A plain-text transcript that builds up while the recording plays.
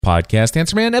Podcast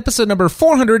Answer Man, episode number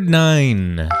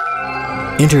 409.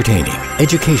 Entertaining,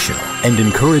 educational, and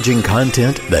encouraging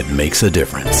content that makes a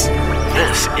difference.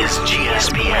 This is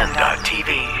GSPN.TV.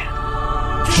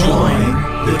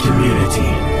 Join the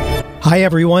community. Hi,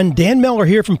 everyone. Dan Miller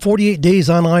here from 48 Days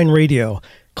Online Radio.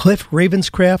 Cliff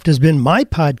Ravenscraft has been my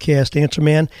podcast answer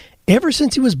man ever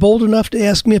since he was bold enough to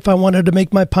ask me if I wanted to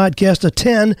make my podcast a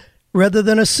 10 rather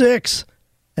than a 6.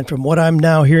 And from what I'm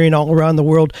now hearing all around the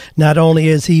world, not only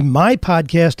is he my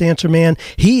podcast answer man,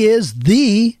 he is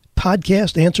the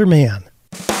podcast answer man.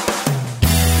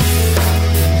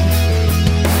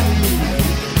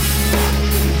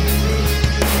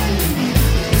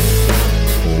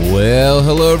 Well,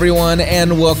 hello everyone,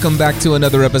 and welcome back to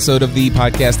another episode of the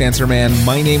Podcast Answer Man.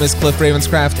 My name is Cliff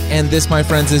Ravenscraft, and this, my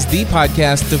friends, is the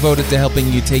podcast devoted to helping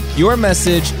you take your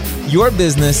message, your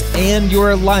business, and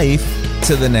your life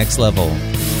to the next level.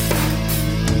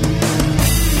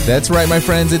 That's right, my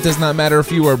friends. It does not matter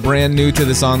if you are brand new to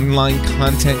this online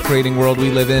content creating world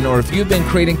we live in, or if you've been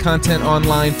creating content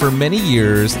online for many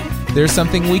years. There's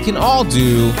something we can all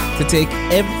do to take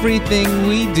everything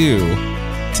we do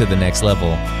to the next level.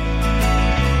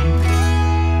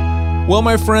 Well,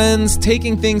 my friends,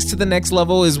 taking things to the next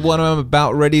level is what I'm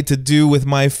about ready to do with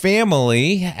my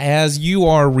family. As you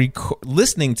are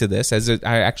listening to this, as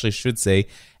I actually should say,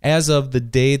 as of the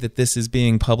day that this is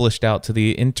being published out to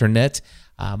the internet,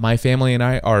 my family and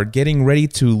I are getting ready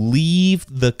to leave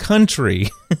the country.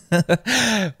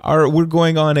 We're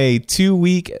going on a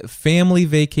 2-week family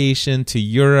vacation to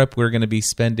Europe. We're going to be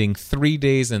spending 3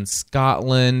 days in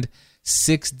Scotland,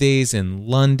 6 days in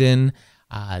London,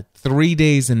 3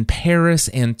 days in Paris,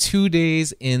 and 2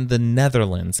 days in the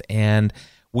Netherlands. And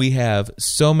we have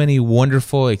so many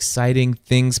wonderful, exciting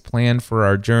things planned for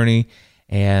our journey.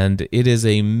 And it is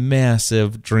a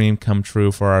massive dream come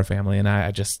true for our family. And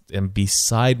I just am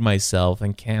beside myself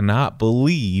and cannot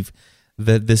believe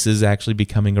that this is actually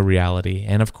becoming a reality.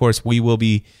 And of course, we will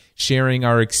be sharing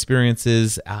our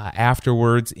experiences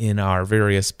afterwards in our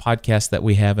various podcasts that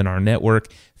we have in our network,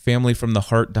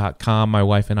 familyfromtheheart.com. My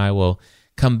wife and I will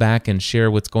come back and share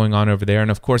what's going on over there.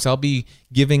 And of course, I'll be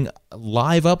giving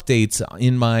live updates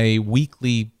in my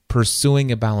weekly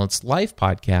Pursuing a Balanced Life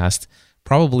podcast.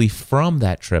 Probably from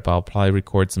that trip, I'll probably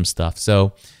record some stuff.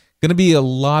 So going to be a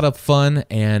lot of fun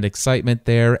and excitement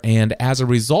there. And as a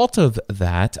result of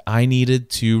that, I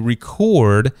needed to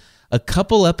record a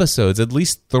couple episodes, at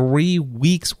least 3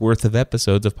 weeks worth of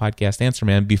episodes of Podcast Answer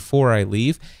Man before I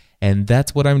leave. And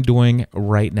that's what I'm doing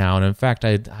right now. And in fact,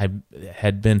 I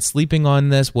had been sleeping on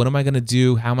this. What am I going to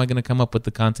do? How am I going to come up with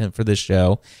the content for this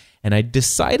show? And I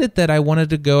decided that I wanted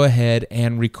to go ahead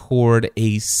and record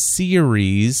a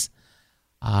series.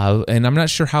 And I'm not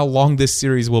sure how long this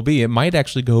series will be. It might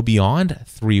actually go beyond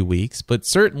 3 weeks, but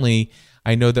certainly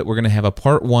I know that we're going to have a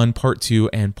part 1, part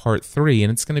 2, and part 3,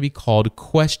 and it's going to be called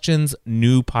Questions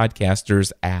New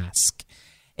Podcasters Ask.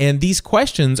 And these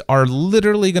questions are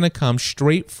literally going to come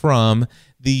straight from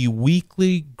the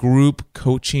weekly group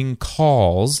coaching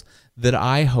calls that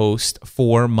I host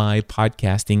for my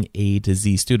Podcasting A to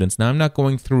Z students. Now, I'm not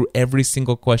going through every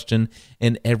single question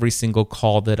and every single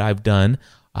call that I've done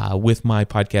with my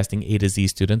Podcasting A to Z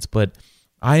students, but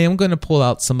I am going to pull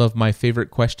out some of my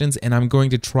favorite questions, and I'm going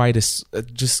to try to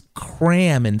just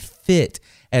cram and fit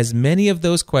as many of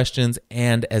those questions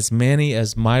and as many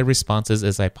as my responses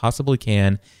as I possibly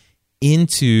can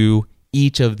into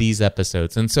each of these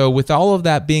episodes. And so with all of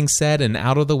that being said and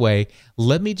out of the way,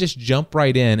 let me just jump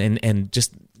right in and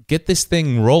just get this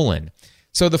thing rolling.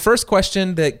 So the first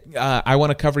question that I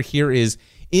want to cover here is,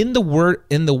 in the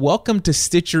Welcome to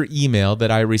Stitcher email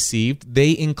that I received,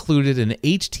 they included an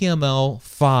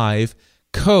HTML5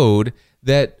 code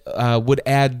that would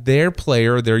add their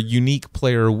unique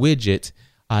player widget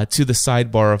to the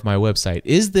sidebar of my website.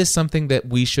 Is this something that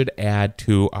we should add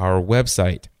to our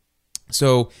website?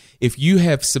 So if you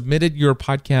have submitted your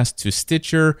podcast to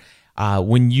Stitcher,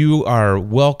 when you are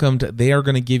welcomed, they are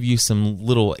going to give you some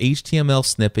little HTML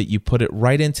snippet. You put it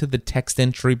right into the text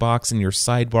entry box in your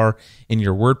sidebar in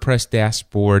your WordPress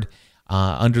dashboard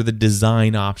under the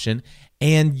design option,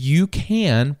 and you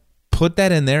can put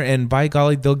that in there, and by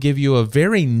golly, they'll give you a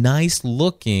very nice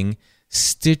looking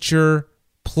Stitcher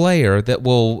player that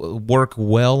will work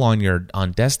well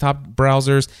on desktop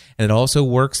browsers, and it also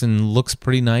works and looks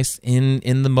pretty nice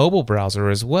in the mobile browser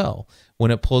as well when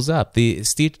it pulls up. The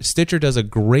Stitcher does a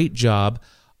great job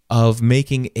of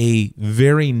making a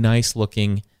very nice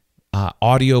looking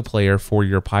audio player for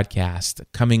your podcast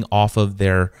coming off of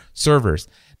their servers.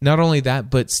 not only that,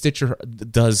 but Stitcher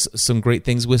does some great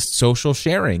things with social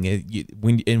sharing.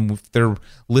 If they're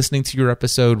listening to your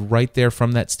episode right there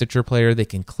from that Stitcher player, they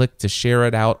can click to share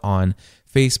it out on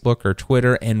Facebook or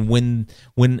Twitter. And when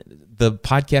the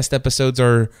podcast episodes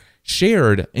are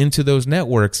shared into those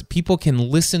networks, people can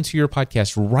listen to your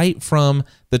podcast right from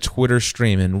the Twitter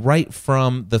stream and right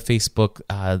from the Facebook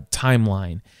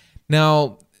timeline.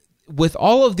 Now, with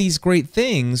all of these great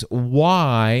things,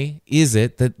 why is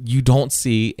it that you don't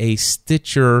see a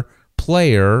Stitcher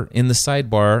player in the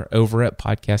sidebar over at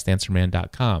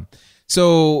podcastanswerman.com?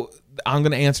 So I'm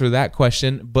going to answer that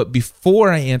question, but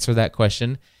before I answer that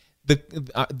question,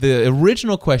 the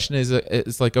original question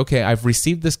is like, okay, I've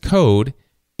received this code.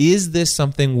 Is this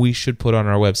something we should put on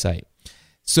our website?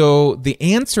 So the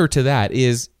answer to that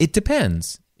is it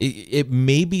depends. It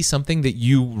may be something that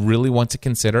you really want to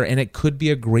consider, and it could be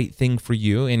a great thing for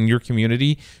you and your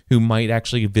community who might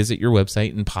actually visit your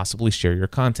website and possibly share your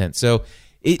content. So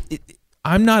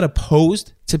I'm not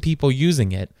opposed to people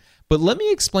using it, but let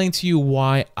me explain to you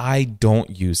why I don't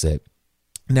use it.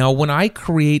 Now, when I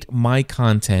create my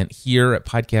content here at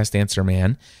Podcast Answer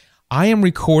Man, I am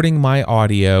recording my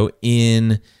audio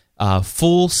in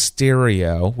full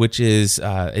stereo, which is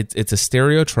it's a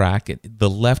stereo track. The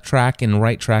left track and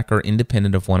right track are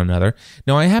independent of one another.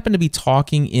 Now, I happen to be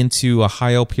talking into a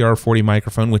high LPR 40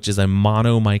 microphone, which is a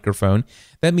mono microphone.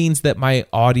 That means that my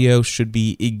audio should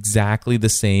be exactly the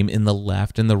same in the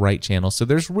left and the right channel. So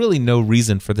there's really no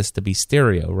reason for this to be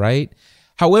stereo, right?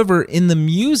 However, in the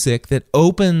music that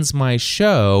opens my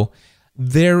show,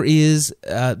 there is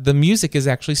the music is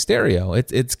actually stereo.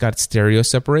 It's got stereo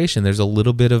separation. There's a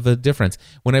little bit of a difference.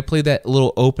 When I play that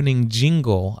little opening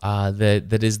jingle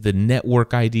that is the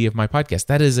network ID of my podcast,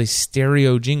 that is a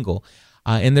stereo jingle,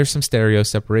 and there's some stereo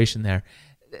separation there.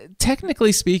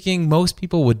 Technically speaking, most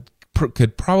people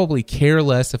could probably care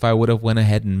less if I would have went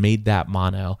ahead and made that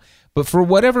mono. But for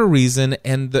whatever reason,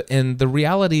 and the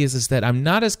reality is that I'm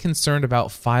not as concerned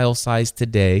about file size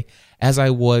today as I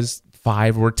was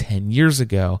 5 or 10 years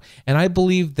ago. And I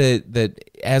believe that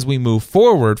as we move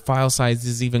forward, file size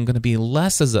is even going to be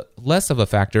less of a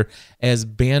factor as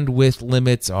bandwidth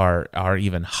limits are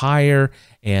even higher,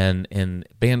 and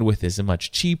bandwidth is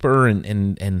much cheaper,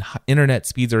 and internet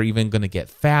speeds are even going to get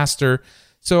faster.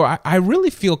 So I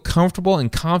really feel comfortable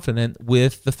and confident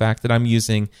with the fact that I'm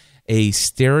using a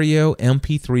stereo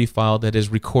MP3 file that is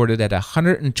recorded at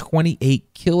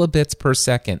 128 kilobits per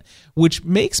second, which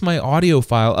makes my audio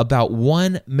file about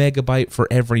 1 megabyte for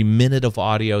every minute of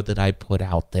audio that I put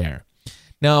out there.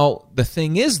 Now, the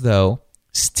thing is, though,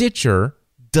 Stitcher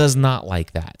does not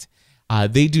like that.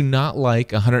 They do not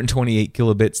like 128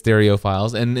 kilobit stereo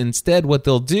files, and instead what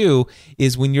they'll do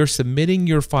is when you're submitting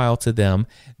your file to them,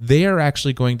 they are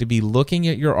actually going to be looking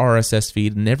at your RSS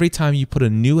feed, and every time you put a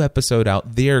new episode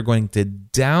out, they are going to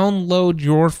download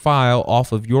your file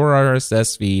off of your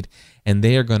RSS feed, and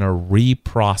they are going to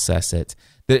reprocess it.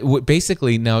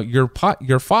 Basically, now your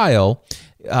file,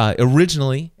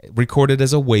 originally recorded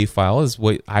as a WAV file is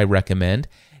what I recommend,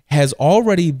 has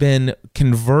already been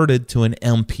converted to an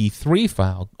MP3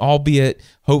 file, albeit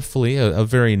hopefully a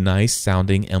very nice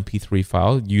sounding MP3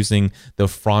 file using the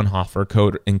Fraunhofer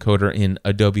encoder in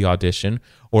Adobe Audition,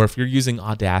 or if you're using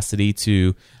Audacity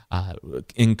to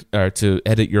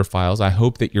edit your files, I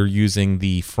hope that you're using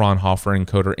the Fraunhofer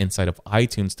encoder inside of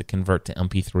iTunes to convert to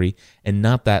MP3 and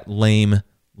not that lame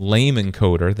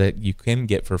encoder that you can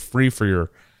get for free for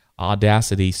your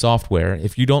Audacity software.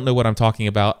 If you don't know what I'm talking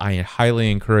about, I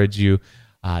highly encourage you,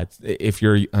 if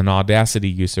you're an Audacity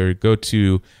user, go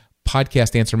to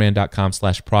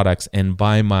podcastanswerman.com/products and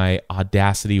buy my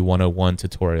Audacity 101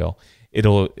 tutorial.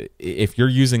 If you're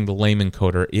using the lame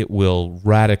encoder, it will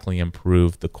radically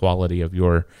improve the quality of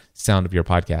your sound of your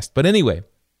podcast. But anyway,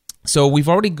 so we've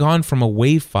already gone from a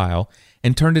WAV file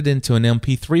and turned it into an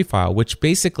MP3 file, which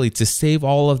basically, to save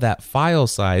all of that file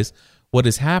size, what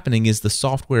is happening is the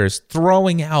software is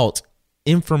throwing out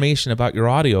information about your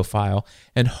audio file,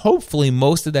 and hopefully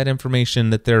most of that information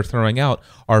that they're throwing out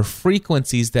are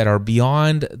frequencies that are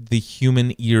beyond the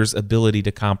human ear's ability to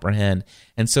comprehend.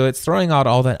 And so it's throwing out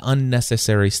all that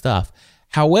unnecessary stuff.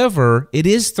 However, it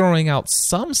is throwing out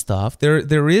some stuff.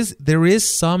 There is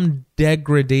some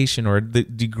degradation or the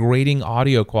degrading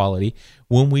audio quality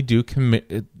when we do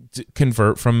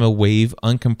convert from a WAV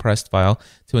uncompressed file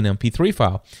to an MP3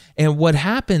 file. And what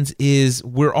happens is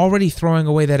we're already throwing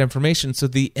away that information. So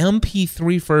the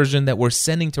MP3 version that we're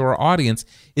sending to our audience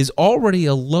is already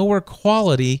a lower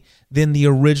quality than the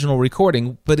original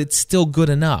recording, but it's still good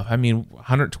enough. I mean,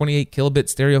 128 kilobit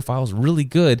stereo file is really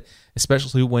good,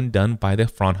 especially when done by the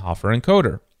Fraunhofer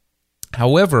encoder.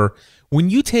 However, when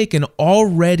you take an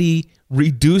already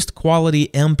reduced quality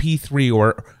MP3,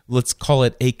 or let's call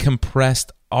it a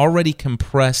already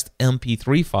compressed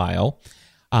MP3 file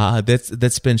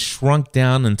that's been shrunk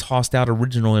down and tossed out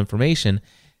original information,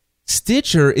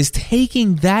 Stitcher is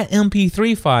taking that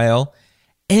MP3 file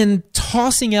and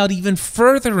tossing out even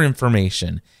further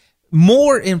information,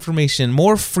 more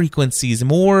frequencies,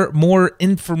 more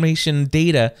information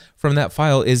data from that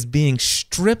file is being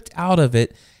stripped out of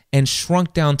it and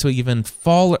shrunk down to even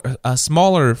a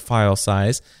smaller file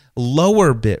size,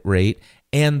 lower bit rate.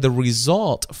 And the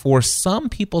result for some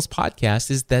people's podcasts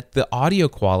is that the audio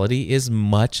quality is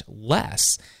much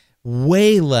less,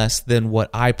 way less than what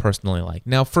I personally like.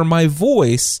 Now, for my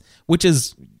voice, which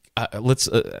is, let's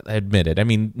admit it, I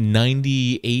mean,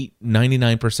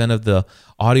 99% of the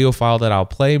audio file that I'll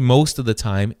play most of the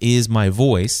time is my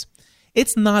voice.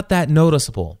 It's not that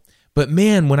noticeable. But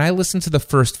man, when I listen to the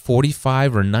first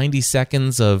 45 or 90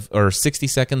 seconds or 60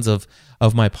 seconds of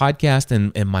my podcast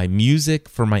and my music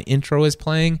for my intro is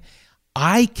playing,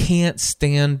 I can't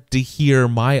stand to hear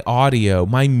my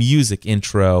music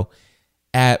intro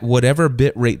at whatever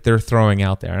bit rate they're throwing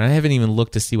out there. And I haven't even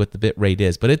looked to see what the bit rate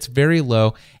is, but it's very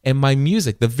low. And my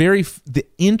music, the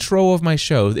intro of my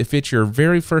show, if it's your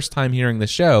very first time hearing the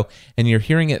show and you're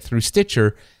hearing it through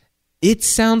Stitcher, it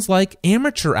sounds like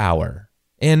amateur hour.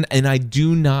 And I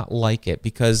do not like it,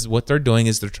 because what they're doing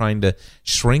is they're trying to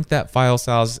shrink that file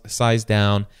size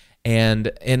down. And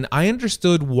I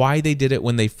understood why they did it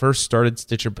when they first started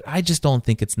Stitcher, but I just don't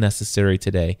think it's necessary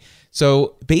today.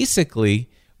 So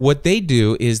basically, what they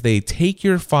do is they take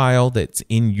your file that's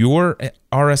in your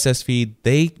RSS feed,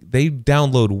 they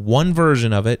download one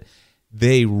version of it,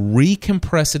 they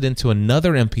recompress it into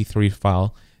another MP3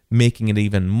 file, making it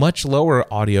even much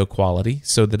lower audio quality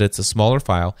so that it's a smaller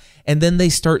file, and then they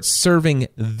start serving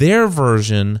their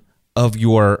version of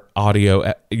your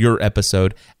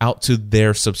episode out to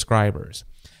their subscribers.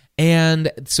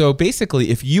 And so basically,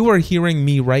 if you are hearing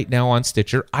me right now on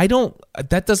Stitcher,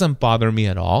 that doesn't bother me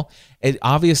at all. It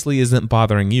obviously isn't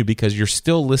bothering you, because you're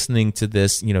still listening to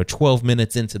this, 12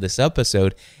 minutes into this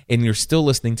episode, and you're still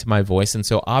listening to my voice, and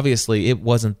so obviously it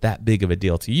wasn't that big of a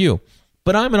deal to you.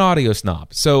 But I'm an audio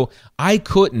snob, so I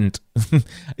couldn't,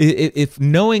 if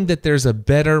knowing that there's a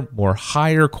better, more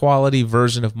higher quality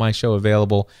version of my show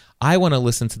available, I want to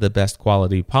listen to the best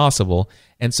quality possible.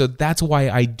 And so that's why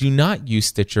I do not use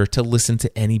Stitcher to listen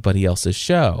to anybody else's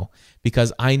show,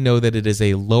 because I know that it is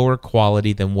a lower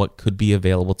quality than what could be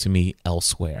available to me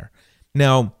elsewhere.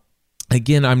 Now,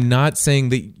 again, I'm not saying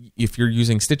that if you're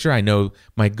using Stitcher, I know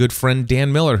my good friend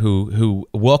Dan Miller, who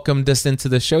welcomed us into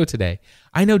the show today.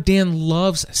 I know Dan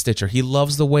loves Stitcher. He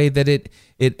loves the way that it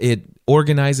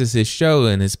organizes his show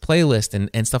and his playlist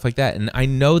and stuff like that. And I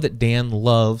know that Dan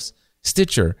loves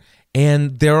Stitcher.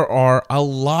 And there are a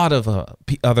lot of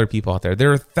other people out there.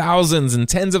 There are thousands and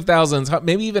tens of thousands,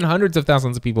 maybe even hundreds of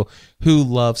thousands of people who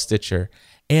love Stitcher.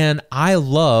 And I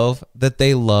love that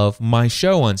they love my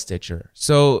show on Stitcher.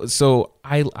 So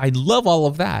I love all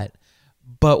of that.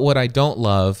 But what I don't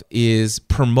love is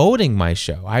promoting my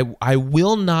show. I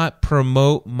will not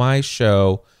promote my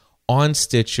show on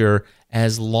Stitcher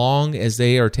as long as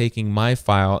they are taking my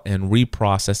file and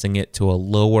reprocessing it to a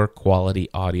lower quality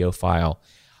audio file.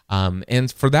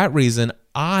 And for that reason,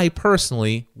 I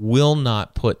personally will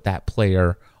not put that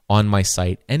player on my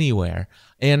site anywhere.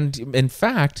 And in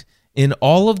fact, in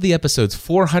all of the episodes,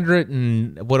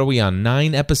 9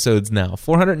 episodes now,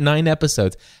 409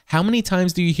 episodes, how many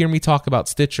times do you hear me talk about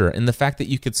Stitcher and the fact that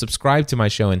you could subscribe to my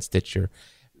show in Stitcher?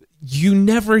 You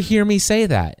never hear me say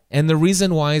that. And the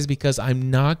reason why is because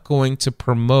I'm not going to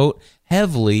promote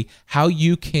heavily how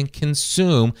you can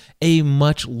consume a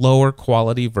much lower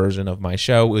quality version of my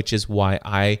show, which is why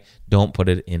I don't put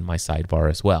it in my sidebar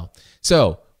as well.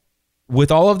 So, with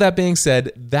all of that being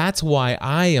said, that's why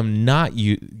I am not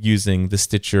using the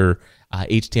Stitcher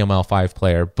HTML5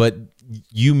 player, but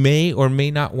you may or may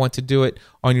not want to do it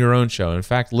on your own show. In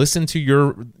fact, listen to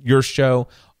your show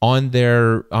on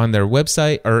their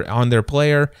website or on their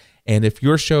player, and if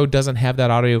your show doesn't have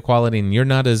that audio quality and you're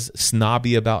not as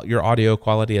snobby about your audio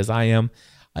quality as I am,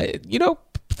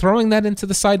 throwing that into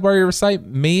the sidebar of your site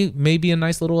may be a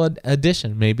nice little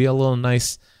addition, maybe a little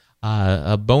nice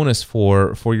a bonus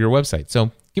for your website. So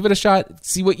give it a shot,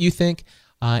 see what you think,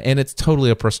 and it's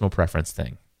totally a personal preference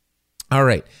thing. All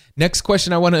right, next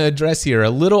question I want to address here,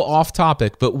 a little off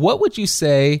topic, but what would you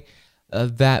say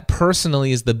that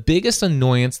personally is the biggest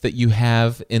annoyance that you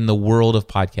have in the world of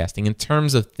podcasting in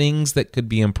terms of things that could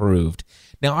be improved?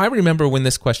 Now, I remember when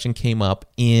this question came up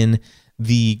in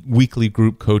the weekly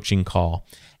group coaching call,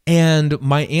 And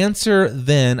my answer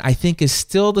then, I think, is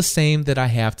still the same that I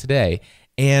have today.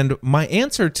 And my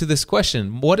answer to this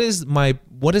question, what is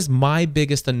my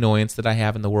biggest annoyance that I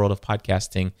have in the world of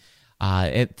podcasting,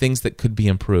 and things that could be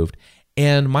improved?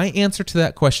 And my answer to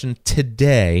that question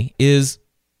today is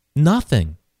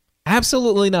nothing.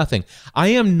 Absolutely nothing. I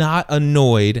am not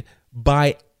annoyed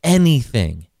by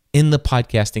anything in the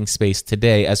podcasting space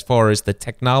today as far as the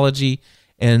technology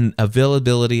and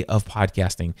availability of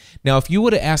podcasting. Now, if you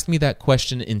would have asked me that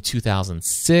question in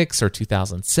 2006 or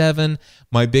 2007,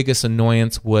 my biggest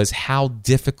annoyance was how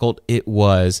difficult it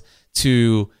was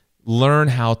to learn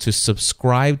how to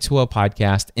subscribe to a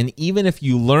podcast. And even if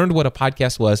you learned what a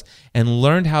podcast was and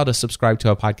learned how to subscribe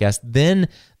to a podcast, then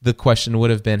the question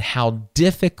would have been how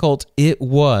difficult it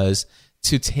was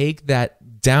to take that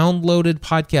downloaded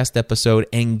podcast episode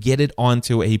and get it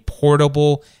onto a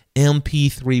portable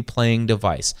MP3 playing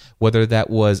device, whether that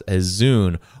was a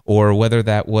Zune or whether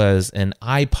that was an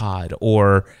iPod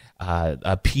or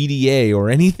a PDA or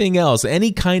anything else,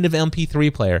 any kind of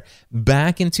MP3 player.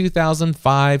 Back in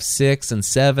 2005, 6, and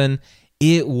 7,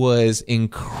 it was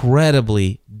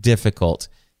incredibly difficult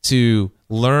to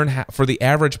learn how, for the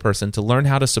average person to learn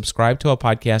how to subscribe to a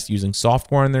podcast using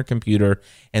software on their computer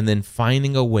and then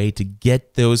finding a way to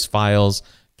get those files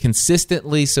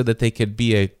consistently so that they could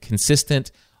be a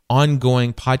consistent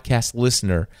ongoing podcast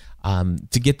listener,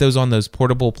 to get those on those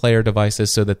portable player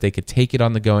devices so that they could take it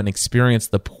on the go and experience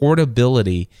the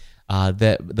portability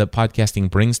that the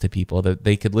podcasting brings to people, that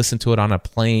they could listen to it on a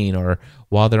plane or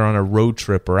while they're on a road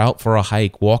trip or out for a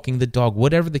hike, walking the dog,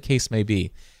 whatever the case may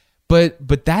be.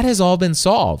 But that has all been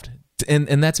solved,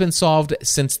 and that's been solved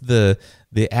since the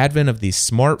advent of the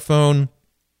smartphone.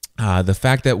 The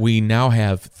fact that we now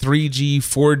have 3G,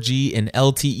 4G, and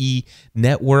LTE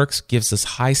networks gives us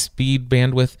high-speed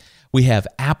bandwidth. We have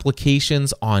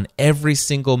applications on every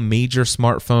single major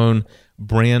smartphone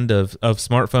brand of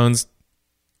smartphones.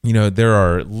 You know, there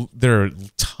are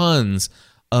tons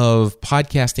of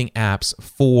podcasting apps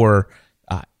for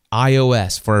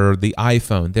iOS, for the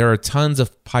iPhone. There are tons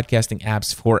of podcasting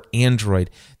apps for Android.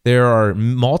 There are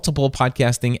multiple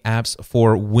podcasting apps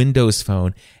for Windows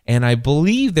Phone. And I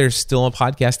believe there's still a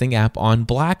podcasting app on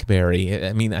BlackBerry.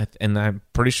 I mean, and I'm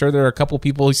pretty sure there are a couple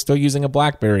people still using a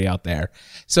BlackBerry out there.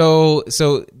 So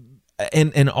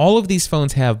and all of these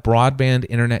phones have broadband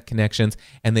internet connections,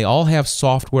 and they all have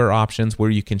software options where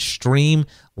you can stream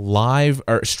live,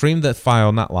 or stream the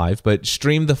file, not live, but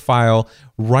stream the file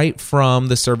right from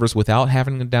the servers without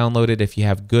having to download it if you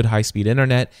have good high-speed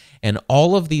internet. And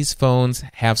all of these phones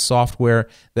have software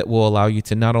that will allow you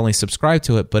to not only subscribe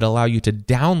to it, but allow you to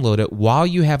download it while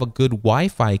you have a good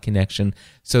Wi-Fi connection,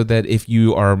 so that if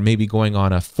you are maybe going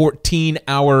on a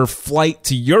 14-hour flight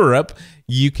to Europe,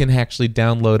 you can actually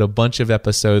download a bunch of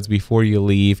episodes before you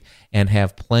leave and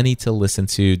have plenty to listen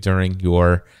to during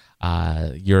your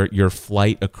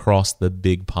flight across the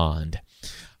big pond.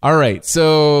 All right,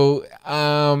 so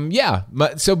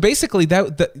so basically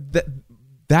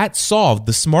that solved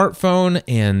the smartphone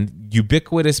and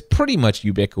pretty much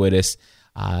ubiquitous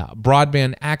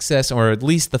broadband access, or at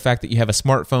least the fact that you have a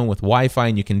smartphone with Wi-Fi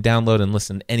and you can download and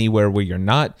listen anywhere where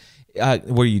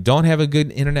where you don't have a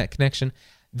good internet connection.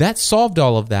 That solved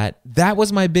all of that. That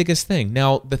was my biggest thing.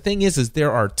 Now, the thing is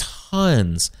there are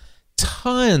tons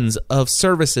of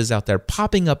services out there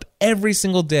popping up every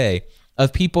single day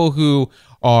of people who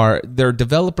they're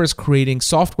developers creating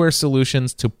software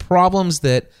solutions to problems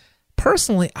that,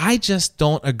 personally, I just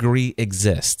don't agree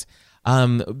exist.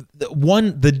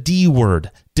 The D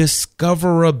word,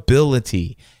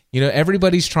 discoverability. You know,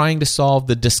 everybody's trying to solve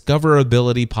the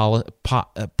discoverability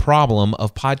problem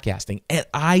of podcasting, and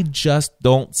I just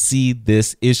don't see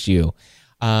this issue.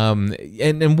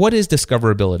 And what is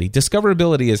discoverability?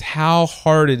 Discoverability is how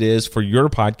hard it is for your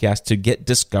podcast to get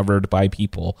discovered by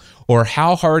people, or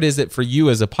how hard is it for you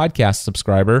as a podcast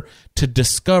subscriber to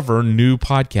discover new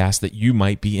podcasts that you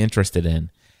might be interested in.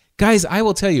 Guys, I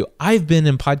will tell you, I've been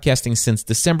in podcasting since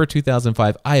December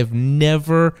 2005. I have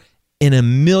never in a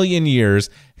million years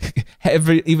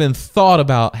ever even thought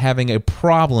about having a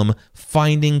problem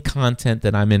finding content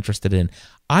that I'm interested in.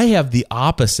 I have the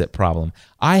opposite problem.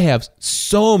 I have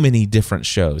so many different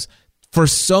shows for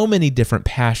so many different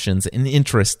passions and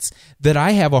interests that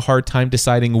I have a hard time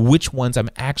deciding which ones I'm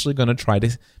actually going to try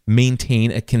to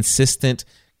maintain a consistent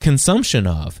consumption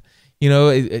of. You know,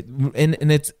 and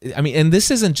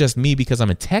this isn't just me because I'm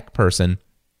a tech person.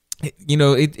 You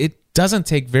know, it doesn't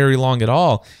take very long at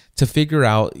all to figure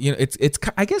out, you know, it's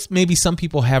I guess maybe some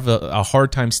people have a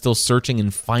hard time still searching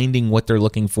and finding what they're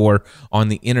looking for on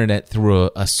the internet through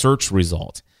a search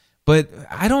result. But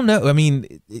I don't know. I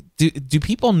mean, do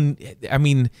people, I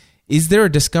mean, is there a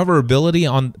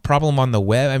discoverability problem on the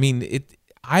web? I mean,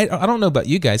 I don't know about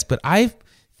you guys, but I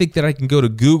think that I can go to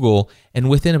Google and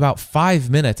within about 5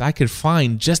 minutes, I could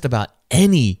find just about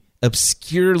any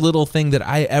obscure little thing that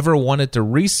I ever wanted to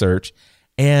research,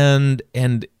 and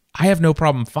I have no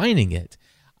problem finding it.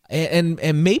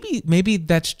 And maybe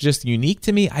that's just unique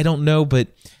to me. I don't know, but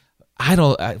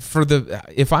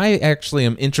if I actually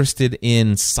am interested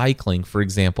in cycling, for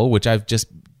example, which I've just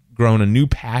grown a new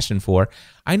passion for,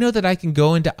 I know that I can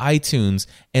go into iTunes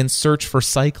and search for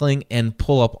cycling and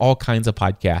pull up all kinds of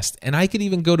podcasts. And I could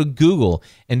even go to Google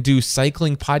and do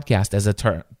cycling podcast as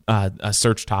a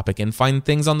search topic and find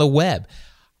things on the web.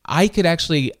 I could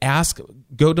actually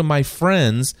go to my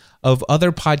friends of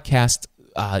other podcast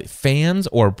fans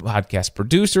or podcast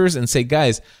producers and say,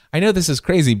 guys, I know this is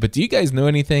crazy, but do you guys know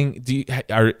anything?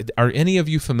 Are any of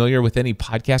you familiar with any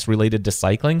podcast related to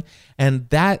cycling? And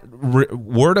that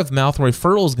word of mouth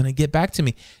referral is going to get back to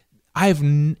me.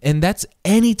 And that's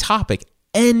any topic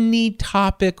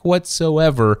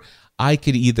whatsoever. I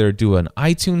could either do an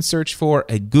iTunes search for,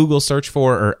 a Google search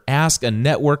for, or ask a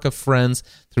network of friends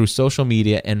through social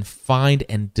media and find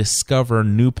and discover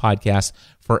new podcasts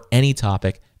for any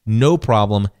topic. No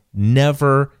problem.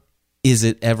 Never is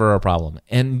it ever a problem.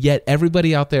 And yet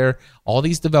everybody out there, all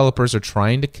these developers are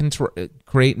trying to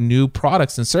create new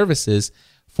products and services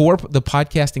for the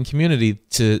podcasting community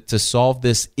to solve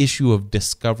this issue of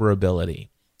discoverability.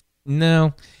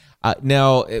 No.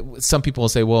 Now, some people will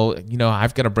say, well,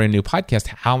 I've got a brand new podcast.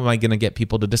 How am I going to get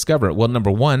people to discover it? Well,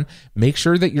 number one, make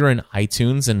sure that you're in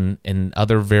iTunes and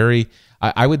other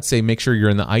I would say make sure you're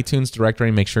in the iTunes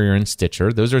directory, make sure you're in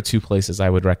Stitcher. Those are two places I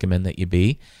would recommend that you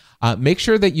be. Make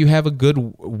sure that you have a good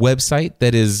website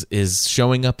that is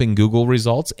showing up in Google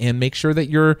results, and make sure that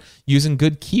you're using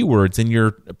good keywords in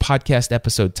your podcast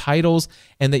episode titles,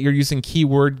 and that you're using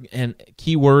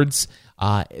keywords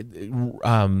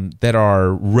that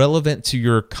are relevant to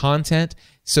your content,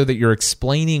 so that you're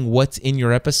explaining what's in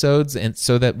your episodes, and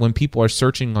so that when people are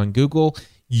searching on Google,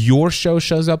 your show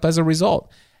shows up as a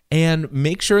result. And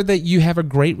make sure that you have a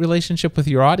great relationship with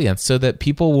your audience so that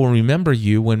people will remember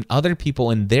you when other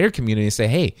people in their community say,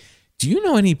 hey, do you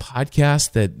know any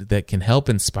podcast that can help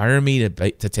inspire me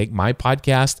to take my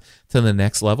podcast to the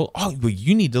next level? Oh, well,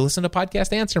 you need to listen to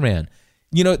Podcast Answer Man.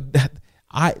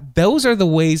 Those are the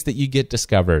ways that you get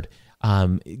discovered.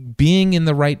 Being in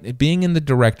the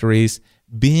directories,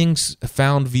 being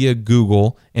found via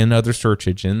Google and other search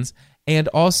engines, and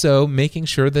also making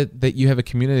sure that you have a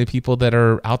community of people that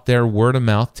are out there word of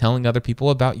mouth telling other people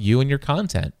about you and your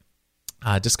content.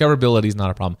 Discoverability is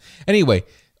not a problem. Anyway,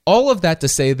 all of that to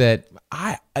say that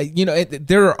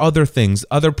there are other things,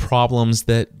 other problems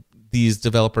that these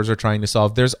developers are trying to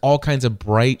solve. There's all kinds of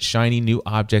bright, shiny new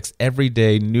objects every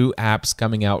day, new apps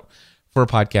coming out for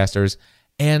podcasters,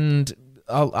 and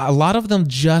a lot of them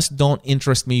just don't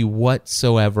interest me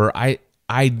whatsoever. I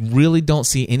really don't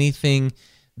see anything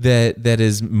that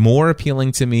is more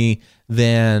appealing to me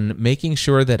than making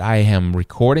sure that I am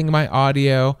recording my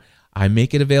audio. I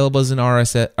make it available as an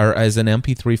RSS or as an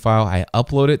MP3 file. I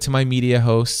upload it to my media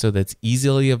host so that's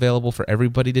easily available for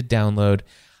everybody to download.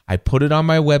 I put it on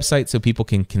my website so people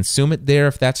can consume it there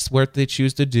if that's what they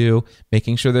choose to do,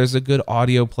 making sure there's a good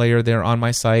audio player there on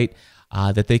my site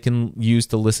that they can use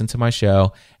to listen to my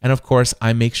show. And of course,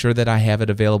 I make sure that I have it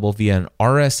available via an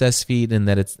RSS feed, and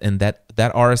that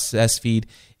RSS feed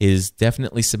is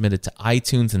definitely submitted to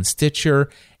iTunes and Stitcher.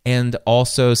 And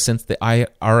also, since the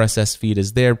RSS feed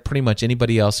is there, pretty much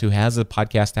anybody else who has a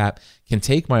podcast app can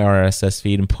take my RSS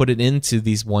feed and put it into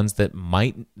these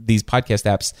podcast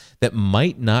apps that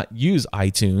might not use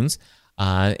iTunes.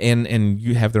 And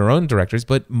you have their own directories,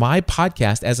 but my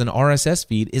podcast as an RSS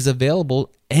feed is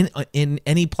available in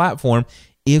any platform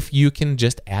if you can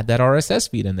just add that RSS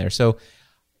feed in there. So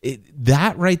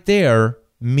that right there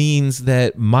means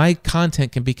that my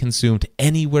content can be consumed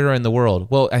anywhere in the world.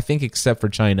 Well, I think except for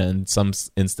China in some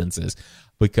instances,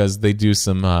 because they do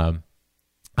some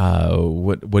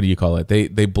what do you call it?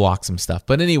 They block some stuff.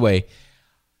 But anyway.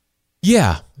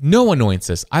 Yeah, no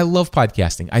annoyances. I love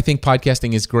podcasting. I think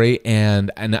podcasting is great,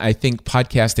 and I think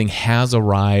podcasting has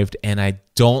arrived, and I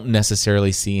don't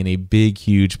necessarily see any big,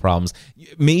 huge problems.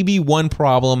 Maybe one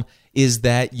problem is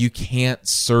that you can't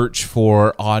search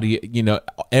for audio.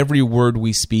 Every word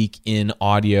we speak in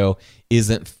audio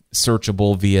isn't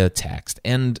searchable via text,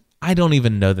 and I don't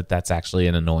even know that that's actually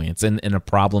an annoyance and a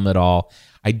problem at all.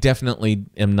 I definitely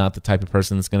am not the type of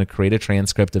person that's going to create a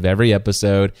transcript of every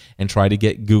episode and try to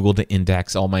get Google to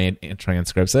index all my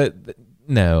transcripts.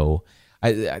 No,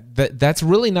 that's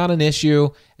really not an issue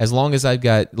as long as I've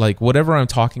got, like, whatever I'm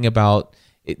talking about,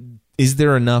 is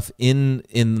there enough in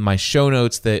my show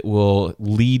notes that will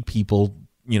lead people,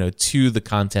 to the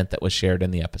content that was shared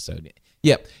in the episode?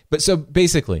 Yep. But so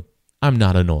basically, I'm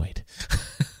not annoyed.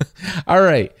 All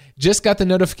right. Just got the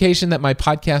notification that my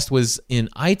podcast was in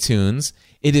iTunes.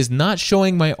 It is not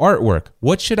showing my artwork.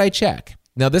 What should I check?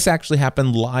 Now, this actually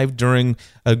happened live during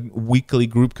a weekly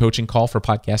group coaching call for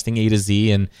Podcasting A to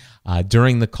Z. And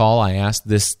during the call, I asked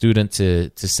this student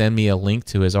to send me a link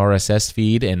to his RSS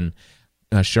feed. And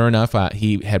sure enough,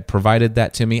 he had provided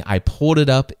that to me. I pulled it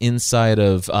up inside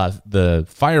of the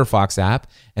Firefox app,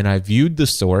 and I viewed the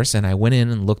source, and I went in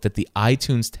and looked at the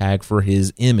iTunes tag for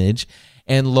his image.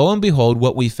 And lo and behold,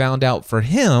 what we found out for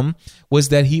him was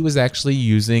that he was actually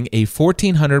using a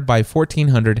 1400 by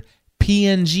 1400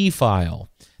 PNG file.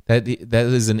 That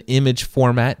is an image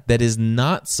format that is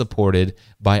not supported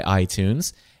by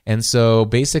iTunes. And so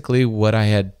basically what I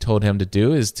had told him to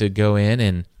do is to go in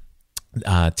and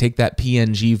take that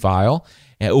PNG file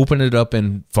and open it up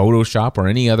in Photoshop or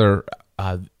any other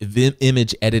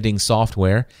image editing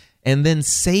software, and then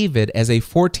save it as a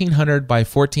 1400 by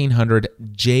 1400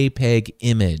 JPEG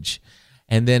image.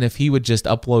 And then if he would just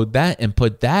upload that and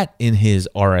put that in his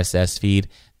RSS feed,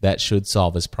 that should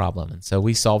solve his problem. And so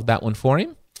we solved that one for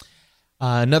him.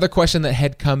 Another question that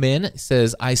had come in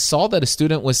says, I saw that a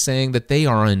student was saying that they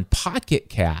are in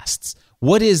PocketCasts.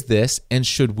 What is this, and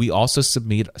should we also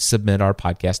submit our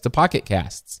podcast to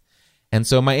PocketCasts? And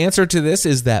so my answer to this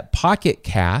is that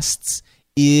PocketCasts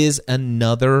is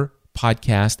another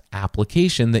podcast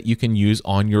application that you can use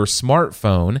on your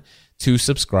smartphone to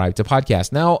subscribe to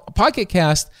podcasts. Now,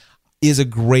 PocketCast is a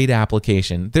great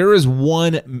application. There is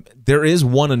one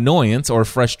annoyance or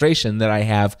frustration that I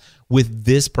have with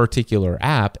this particular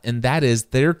app, and that is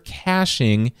they're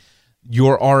caching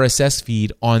your RSS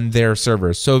feed on their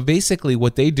servers. So basically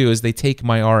what they do is they take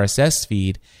my RSS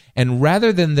feed, and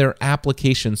rather than their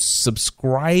application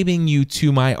subscribing you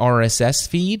to my RSS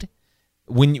feed,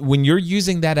 when you're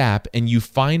using that app and you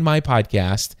find my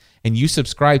podcast and you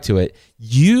subscribe to it,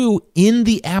 you in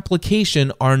the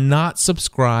application are not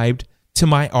subscribed to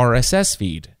my RSS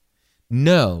feed.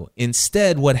 No,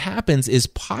 instead what happens is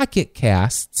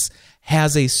PocketCasts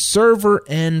has a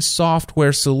server-end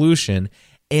software solution,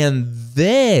 and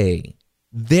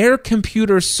their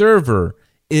computer server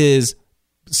is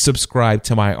subscribed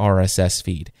to my RSS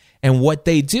feed. And what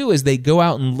they do is they go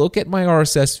out and look at my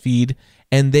RSS feed,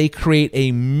 and they create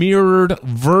a mirrored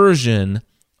version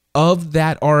of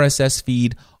that RSS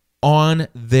feed on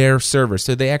their server.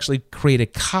 So they actually create a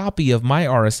copy of my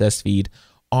RSS feed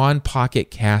on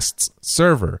PocketCast's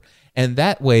server. And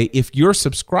that way, if you're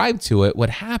subscribed to it, what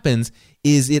happens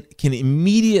is it can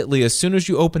immediately, as soon as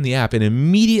you open the app, it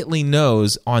immediately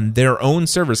knows on their own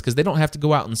servers, because they don't have to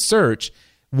go out and search,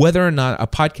 whether or not a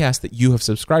podcast that you have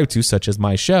subscribed to, such as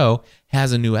my show,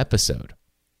 has a new episode.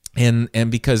 And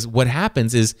because what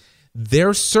happens is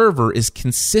their server is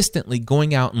consistently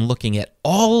going out and looking at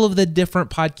all of the different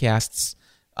podcasts,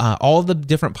 all the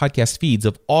different podcast feeds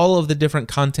of all of the different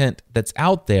content that's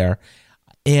out there,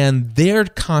 and they're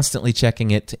constantly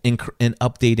checking it and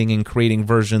updating and creating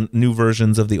new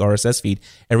versions of the RSS feed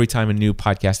every time a new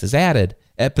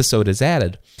episode is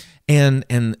added. And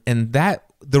that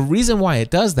the reason why it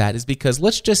does that is because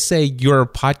let's just say you're a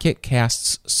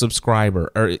PocketCasts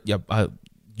subscriber or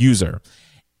user.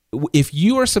 If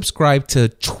you are subscribed to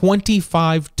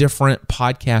 25 different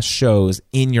podcast shows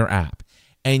in your app,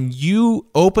 and you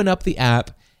open up the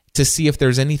app to see if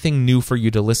there's anything new for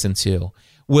you to listen to,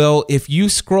 well, if you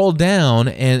scroll down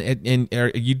and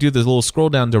you do the little scroll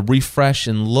down to refresh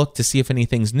and look to see if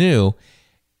anything's new,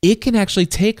 it can actually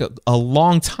take a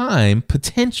long time,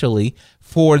 potentially,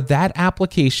 for that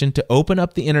application to open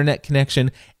up the internet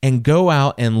connection and go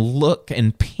out and look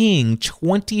and ping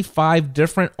 25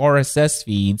 different RSS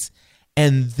feeds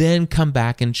and then come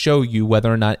back and show you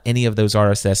whether or not any of those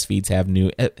RSS feeds have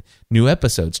new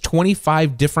episodes.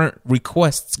 25 different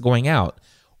requests going out.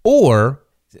 Or,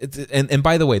 and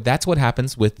by the way, that's what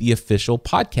happens with the official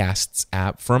PocketCasts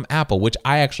app from Apple, which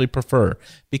I actually prefer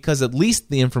because at least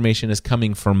the information is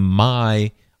coming from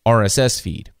my RSS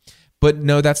feed. But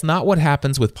no, that's not what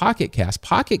happens with PocketCasts.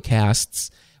 PocketCasts,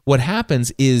 what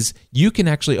happens is you can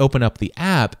actually open up the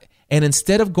app, and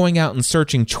instead of going out and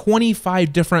searching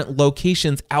 25 different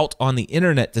locations out on the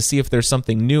internet to see if there's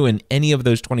something new in any of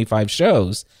those 25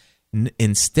 shows,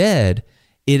 instead,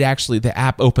 the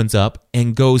app opens up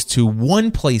and goes to one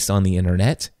place on the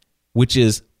internet, which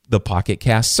is the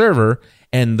PocketCast server,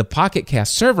 and the PocketCast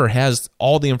server has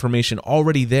all the information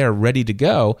already there, ready to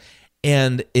go,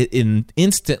 and it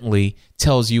instantly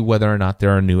tells you whether or not there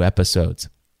are new episodes.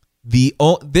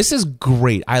 This is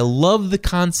great. I love the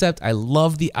concept. I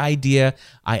love the idea.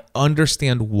 I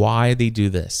understand why they do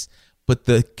this. But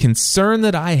the concern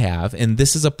that I have, and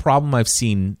this is a problem I've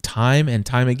seen time and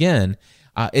time again,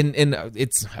 and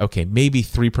it's okay, maybe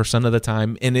 3% of the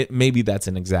time, and maybe that's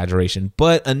an exaggeration,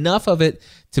 but enough of it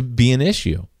to be an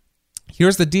issue.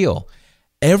 Here's the deal.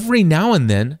 Every now and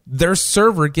then, their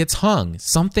server gets hung.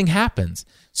 Something happens.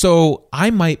 So I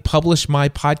might publish my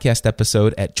podcast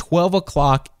episode at 12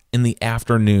 o'clock in the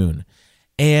afternoon.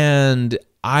 And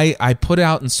I put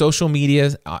out in social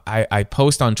media, I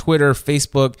post on Twitter,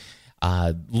 Facebook,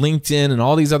 LinkedIn, and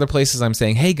all these other places. I'm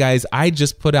saying, hey guys, I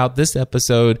just put out this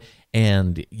episode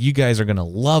and you guys are going to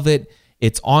love it.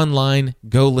 It's online.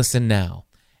 Go listen now.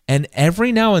 And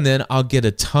every now and then I'll get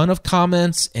a ton of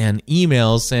comments and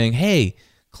emails saying, hey,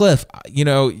 Cliff,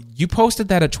 you posted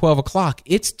that at 12 o'clock.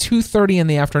 It's 2:30 in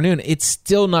the afternoon. It's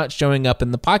still not showing up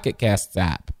in the PocketCasts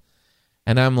app.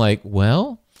 And I'm like,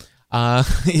 well,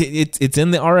 it's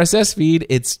in the RSS feed.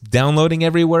 It's downloading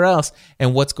everywhere else.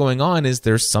 And what's going on is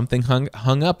there's something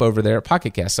hung up over there at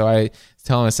PocketCast. So I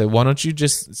tell him, I said, why don't you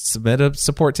just submit a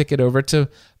support ticket over to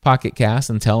PocketCast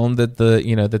and tell them that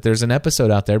that there's an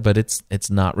episode out there, but it's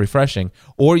not refreshing.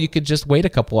 Or you could just wait a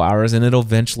couple hours and it'll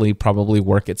eventually probably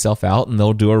work itself out and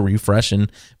they'll do a refresh and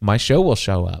my show will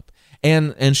show up.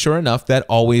 And sure enough, that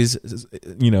always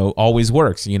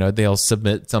works. They'll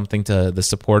submit something to the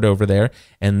support over there,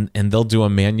 and they'll do a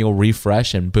manual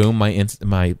refresh, and boom, my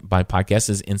podcast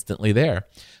is instantly there.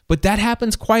 But that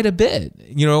happens quite a bit.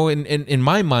 In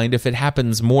my mind, if it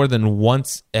happens more than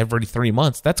once every 3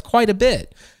 months, that's quite a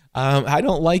bit. I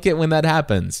don't like it when that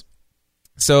happens.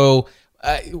 So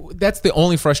that's the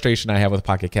only frustration I have with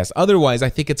PocketCast. Otherwise, I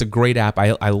think it's a great app.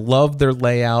 I love their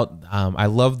layout. I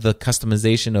love the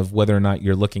customization of whether or not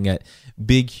you're looking at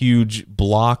big, huge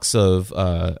blocks of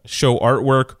show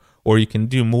artwork, or you can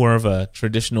do more of a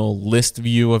traditional list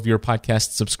view of your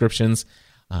podcast subscriptions.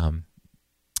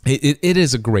 It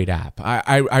is a great app.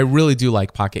 I really do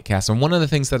like PocketCast. And one of the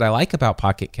things that I like about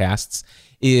PocketCasts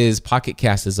is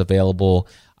PocketCast is available.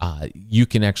 You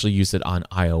can actually use it on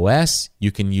iOS.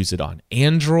 You can use it on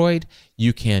Android.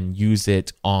 You can use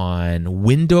it on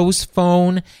Windows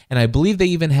Phone. And I believe they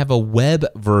even have a web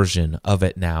version of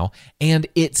it now. And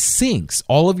it syncs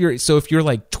all of your... So if you're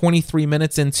like 23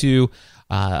 minutes into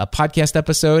a podcast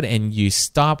episode and you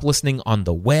stop listening on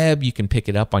the web, you can pick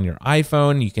it up on your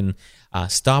iPhone. You can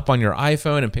stop on your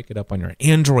iPhone and pick it up on your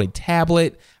Android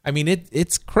tablet. I mean,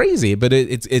 it's crazy, but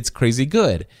it's crazy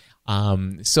good.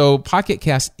 So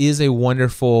PocketCast is a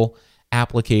wonderful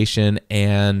application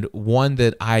and one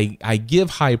that I give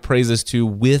high praises to,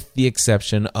 with the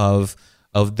exception of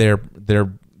their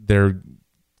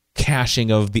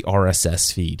caching of the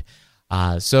RSS feed.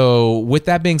 So with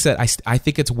that being said, I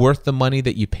think it's worth the money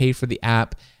that you pay for the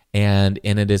app, and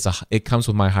it comes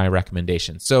with my high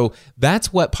recommendation. So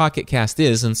that's what PocketCast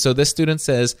is. And so this student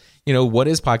says, what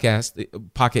is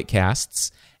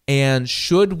PocketCasts? And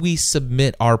should we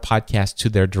submit our podcast to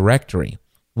their directory?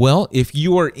 Well, if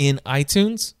you are in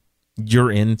iTunes,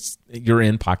 you're in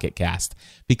PocketCast,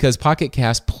 because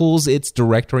PocketCast pulls its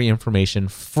directory information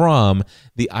from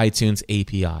the iTunes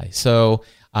API. So,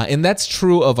 and that's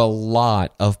true of a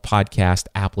lot of podcast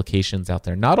applications out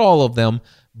there. Not all of them,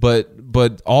 but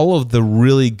all of the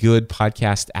really good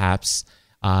podcast apps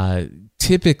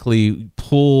typically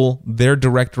pull their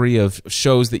directory of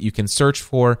shows that you can search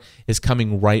for is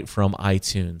coming right from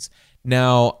iTunes.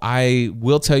 Now, I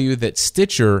will tell you that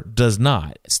Stitcher does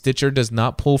not. Stitcher does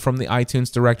not pull from the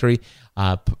iTunes directory.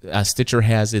 Stitcher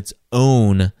has its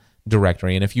own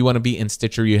directory. And if you want to be in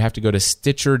Stitcher, you have to go to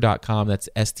Stitcher.com. That's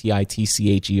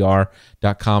STITCHER.com.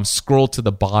 Scroll to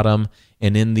the bottom,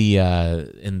 and in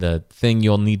the thing,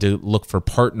 you'll need to look for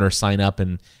partner sign up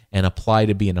and apply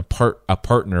to be a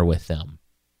partner with them,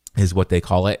 is what they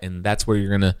call it. And that's where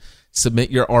you're going to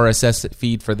submit your RSS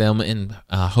feed for them and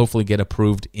hopefully get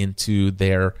approved into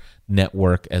their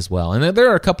network as well. And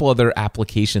there are a couple other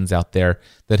applications out there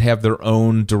that have their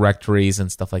own directories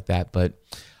and stuff like that. But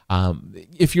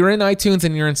if you're in iTunes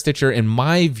and you're in Stitcher, in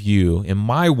my view, in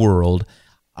my world,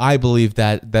 I believe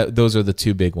that those are the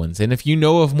two big ones. And if you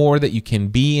know of more that you can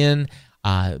be in,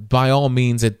 by all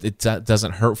means, it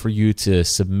doesn't hurt for you to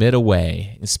submit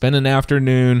away, spend an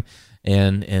afternoon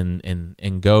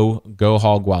and go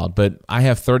hog wild. But I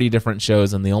have 30 different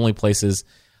shows, and the only places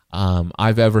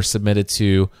I've ever submitted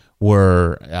to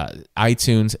were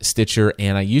iTunes, Stitcher,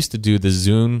 and I used to do the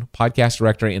Zune podcast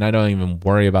directory, and I don't even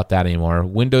worry about that anymore.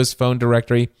 Windows Phone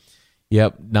directory,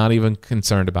 yep, not even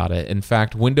concerned about it. In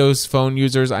fact, Windows Phone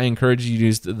users, I encourage you to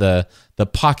use the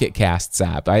PocketCasts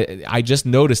app. I just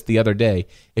noticed the other day,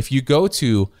 if you go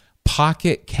to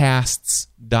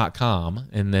PocketCasts.com,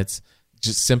 and that's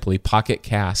just simply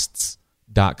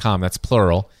PocketCasts.com. That's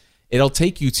plural. It'll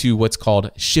take you to what's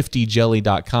called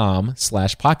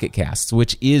shiftyjelly.com/PocketCasts,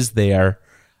 which is their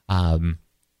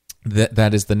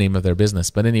that is the name of their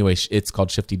business. But anyway, it's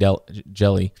called Shifty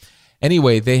Jelly.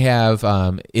 Anyway, they have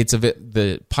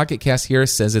the Pocket Cast here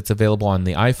says it's available on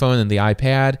the iPhone and the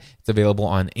iPad. It's available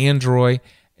on Android.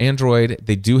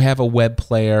 They do have a web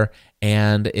player,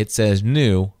 and it says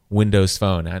new Windows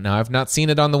Phone. Now, I've not seen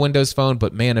it on the Windows Phone,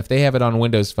 but man, if they have it on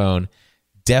Windows Phone,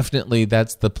 definitely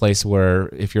that's the place where,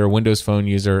 if you're a Windows Phone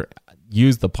user,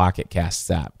 use the Pocket Casts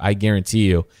app. I guarantee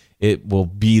you it will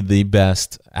be the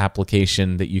best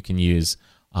application that you can use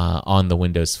on the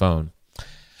Windows Phone.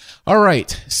 All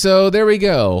right, so there we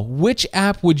go. Which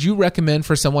app would you recommend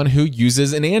for someone who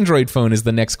uses an Android phone is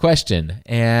the next question.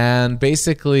 And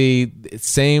basically,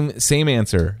 same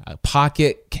answer,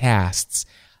 Pocket Casts.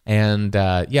 And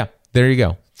yeah, there you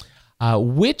go.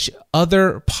 Which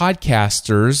other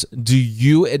podcasters do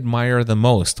you admire the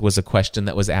most was a question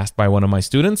that was asked by one of my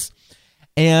students.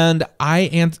 And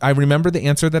I remember the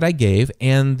answer that I gave.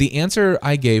 And the answer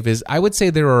I gave is, I would say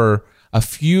there are a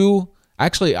few.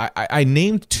 Actually, I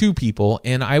named two people,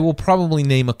 and I will probably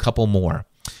name a couple more.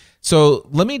 So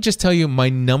let me just tell you my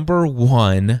number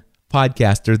one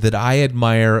podcaster that I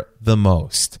admire the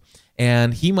most.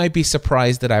 And he might be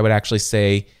surprised that I would actually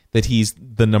say that he's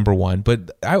the number one,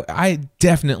 but I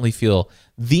definitely feel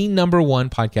the number one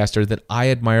podcaster that I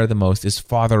admire the most is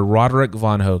Father Roderick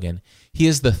Von Hogan. He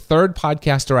is the third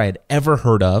podcaster I had ever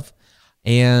heard of,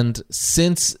 and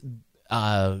since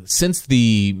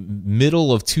the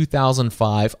middle of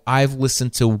 2005, I've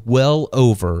listened to well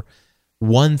over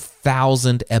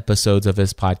 1,000 episodes of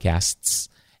his podcasts,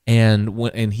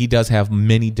 and he does have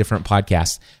many different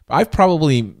podcasts. I've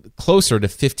probably closer to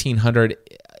 1,500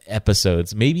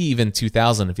 episodes, maybe even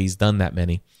 2,000 if he's done that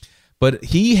many. But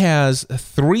he has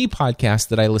 3 podcasts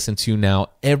that I listen to now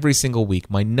every single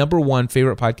week. My number one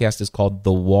favorite podcast is called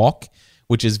The Walk,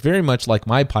 which is very much like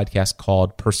my podcast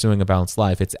called Pursuing a Balanced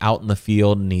Life. It's out in the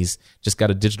field, and he's just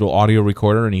got a digital audio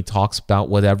recorder, and he talks about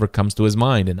whatever comes to his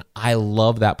mind, and I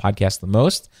love that podcast the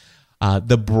most.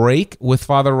 The Break with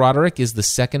Father Roderick is the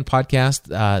second podcast.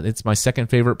 It's my second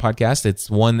favorite podcast. It's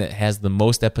one that has the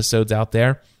most episodes out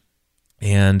there,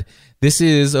 and this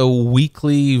is a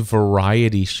weekly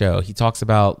variety show. He talks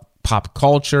about pop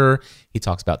culture, he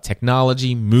talks about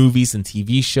technology, movies and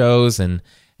TV shows, and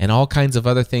all kinds of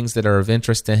other things that are of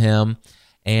interest to him,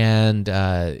 and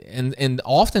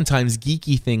oftentimes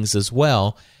geeky things as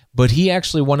well. But he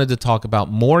actually wanted to talk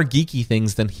about more geeky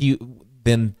things than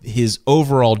his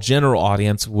overall general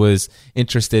audience was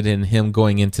interested in him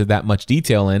going into that much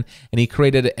detail in. And he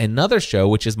created another show,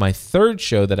 which is my third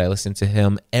show that I listen to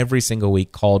him every single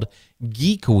week, called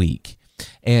Geek Week.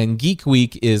 And Geek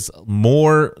Week is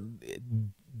more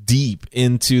deep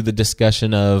into the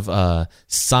discussion of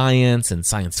science and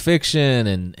science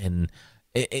fiction and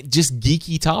just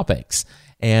geeky topics.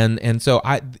 And so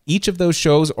each of those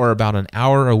shows are about an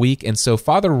hour a week. And so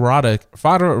Father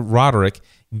Roderick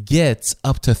gets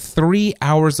up to 3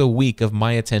 hours a week of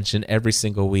my attention every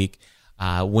single week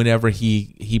whenever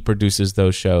he produces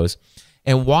those shows.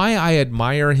 And why I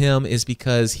admire him is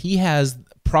because he has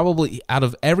probably, out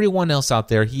of everyone else out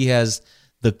there, he has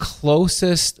the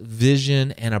closest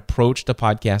vision and approach to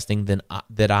podcasting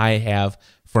that I have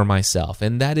for myself.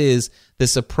 And that is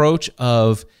this approach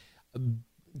of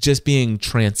just being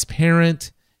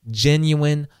transparent,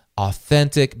 genuine,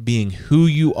 authentic, being who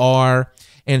you are,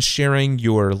 and sharing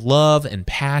your love and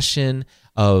passion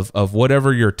of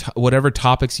whatever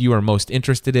topics you are most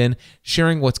interested in,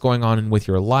 sharing what's going on with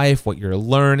your life, what you're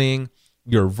learning,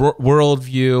 your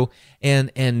worldview,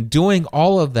 and doing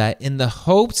all of that in the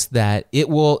hopes that it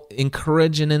will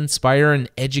encourage and inspire and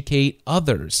educate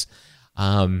others.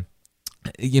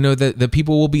 The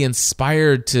people will be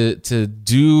inspired to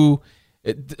do,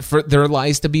 for their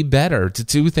lives to be better, to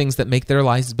do things that make their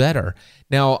lives better.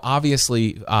 Now,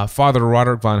 obviously, Father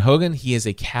Roderick Von Hogan, he is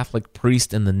a Catholic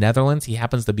priest in the Netherlands. He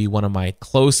happens to be one of my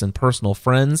close and personal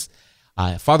friends.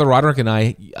 Father Roderick and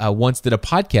I once did a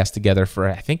podcast together for,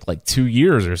 I think, like 2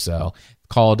 years or so,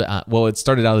 called, it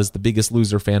started out as the Biggest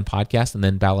Loser Fan Podcast and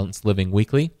then Balanced Living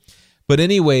Weekly. But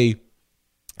anyway,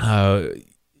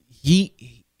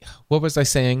 what was I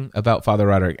saying about Father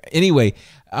Roderick? Anyway,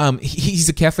 he's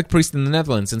a Catholic priest in the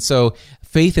Netherlands, and so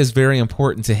faith is very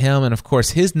important to him. And of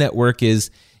course, his network he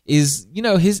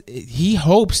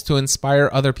hopes to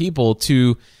inspire other people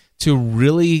to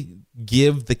really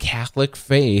give the Catholic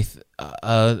faith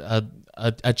a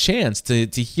chance to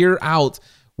hear out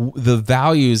the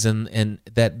values and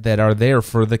that are there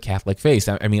for the Catholic faith.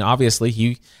 I mean, obviously,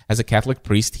 he, as a Catholic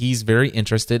priest, he's very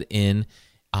interested in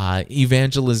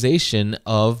evangelization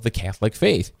of the Catholic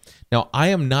faith. Now, I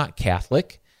am not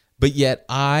Catholic, but yet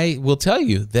I will tell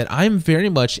you that I'm very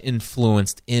much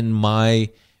influenced in my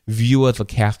view of the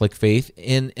Catholic faith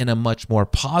in a much more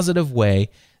positive way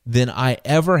than I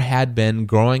ever had been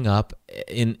growing up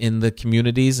in the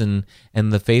communities and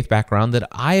the faith background that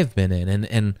I have been in.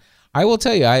 And I will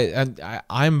tell you,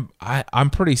 I'm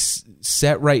pretty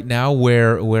set right now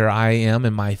where I am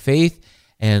in my faith,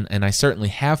 and I certainly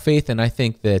have faith. And I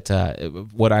think that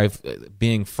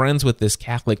being friends with this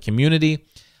Catholic community,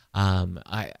 I've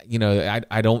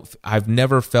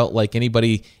never felt like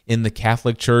anybody in the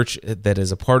Catholic Church that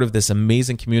is a part of this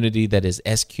amazing community that is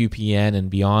SQPN and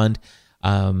beyond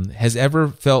has ever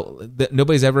felt that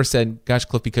nobody's ever said, "Gosh,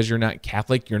 Cliff, because you're not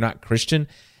Catholic, you're not Christian."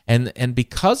 And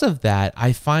because of that,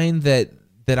 I find that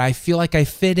I feel like I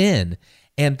fit in.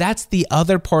 And that's the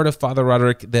other part of Father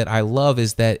Roderick that I love,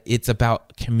 is that it's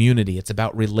about community. It's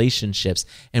about relationships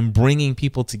and bringing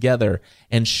people together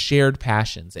and shared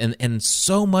passions. And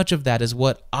so much of that is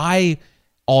what I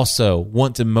also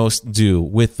want to most do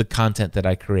with the content that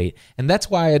I create. And that's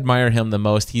why I admire him the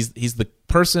most. He's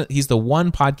the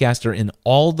one podcaster in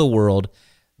all the world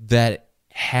that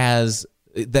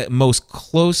most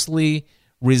closely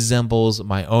resembles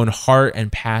my own heart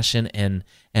and passion and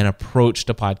approach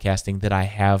to podcasting that I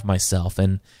have myself.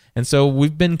 And so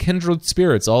we've been kindred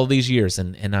spirits all these years,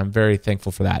 and I'm very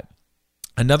thankful for that.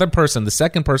 Another person, the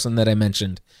second person that I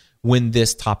mentioned when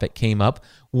this topic came up,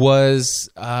 was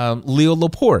Leo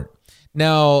Laporte.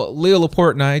 Now, Leo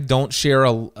Laporte and I don't share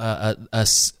our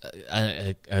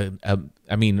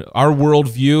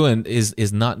worldview and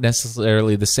is not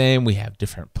necessarily the same. We have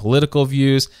different political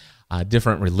views,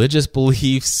 different religious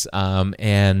beliefs,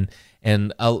 and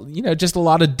just a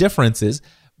lot of differences.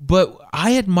 But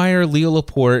I admire Leo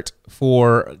Laporte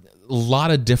for a lot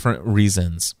of different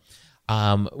reasons.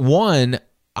 One,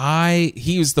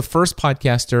 he was the first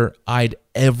podcaster I'd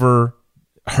ever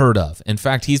heard of. In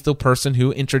fact, he's the person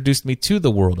who introduced me to the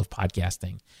world of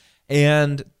podcasting.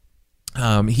 And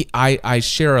I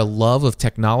share a love of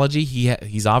technology.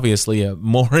 He's obviously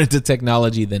more into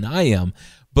technology than I am,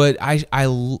 but I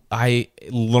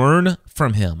learn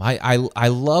from him. I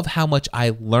love how much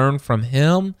I learn from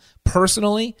him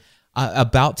personally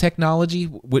about technology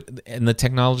and the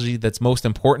technology that's most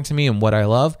important to me and what I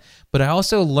love. But I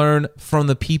also learn from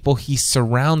the people he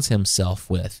surrounds himself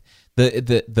with,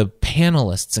 the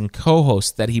panelists and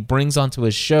co-hosts that he brings onto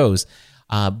his shows.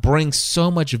 Bring so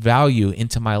much value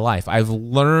into my life. I've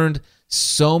learned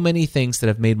so many things that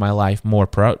have made my life more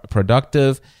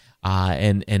productive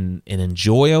and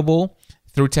enjoyable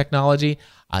through technology.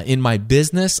 In my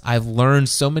business, I've learned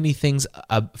so many things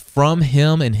from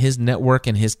him and his network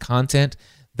and his content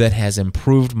that has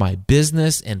improved my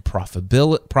business and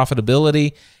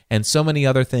profitability and so many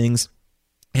other things.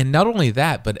 And not only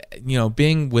that, but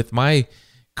being with my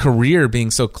career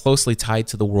being so closely tied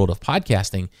to the world of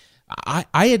podcasting,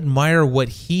 I admire what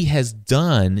he has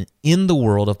done in the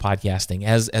world of podcasting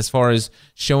as far as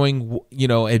showing,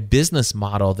 a business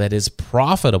model that is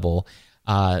profitable.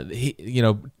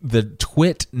 The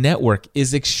Twit network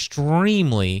is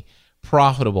extremely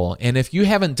profitable. And if you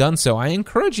haven't done so, I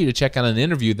encourage you to check out an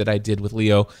interview that I did with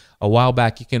Leo a while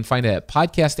back. You can find it at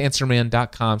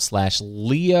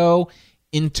podcastanswerman.com/Leo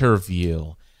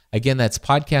interview. Again, that's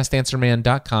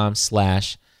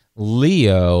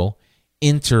podcastanswerman.com/Leo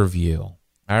interview. All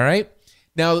right.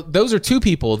 Now, those are two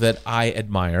people that I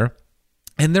admire,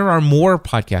 and there are more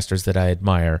podcasters that I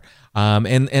admire.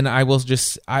 And I will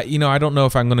just, I don't know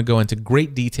if I'm going to go into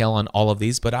great detail on all of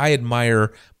these, but I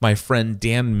admire my friend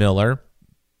Dan Miller,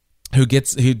 who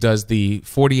does the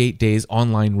 48 Days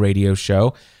online radio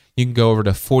show. You can go over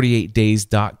to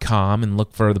 48days.com and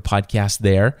look for the podcast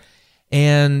there.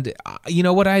 And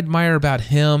what I admire about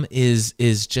him is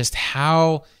just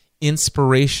how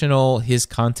inspirational his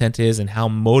content is and how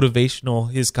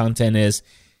motivational his content is.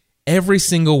 Every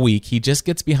single week, he just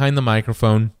gets behind the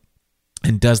microphone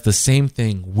and does the same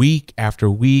thing week after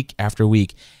week after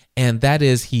week. And that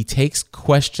is, he takes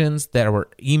questions that were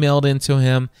emailed into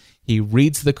him, he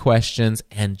reads the questions,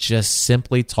 and just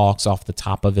simply talks off the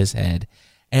top of his head.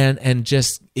 And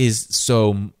just is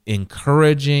so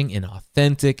encouraging and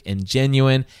authentic and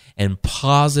genuine and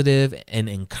positive and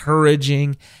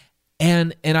encouraging.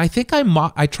 And I think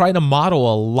I try to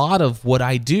model a lot of what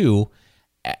I do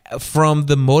from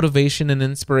the motivation and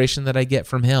inspiration that I get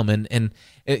from him. And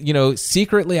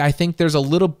secretly, I think there's a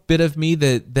little bit of me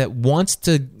that wants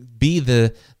to be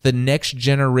the next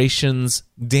generation's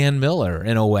Dan Miller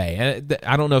in a way. And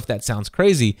I don't know if that sounds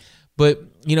crazy,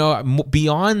 but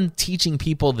beyond teaching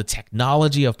people the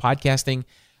technology of podcasting,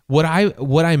 what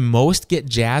I most get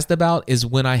jazzed about is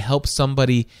when I help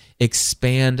somebody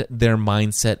expand their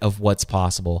mindset of what's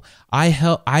possible.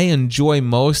 I enjoy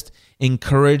most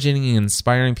encouraging and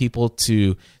inspiring people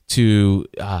to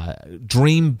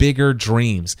dream bigger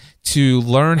dreams, to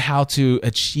learn how to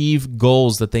achieve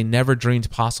goals that they never dreamed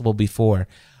possible before.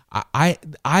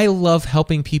 I love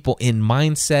helping people in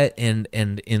mindset and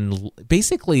in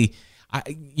basically.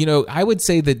 I would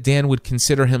say that Dan would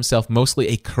consider himself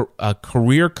mostly a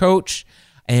career coach,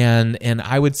 and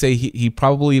I would say he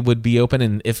probably would be open,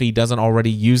 and if he doesn't already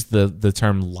use the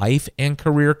term life and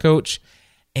career coach.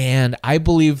 And I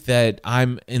believe that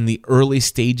I'm in the early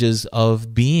stages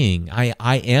of being.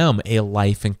 I am a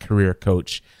life and career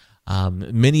coach.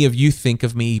 Many of you think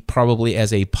of me probably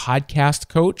as a podcast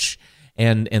coach,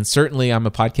 and certainly I'm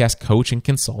a podcast coach and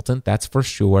consultant, that's for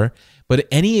sure. But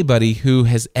anybody who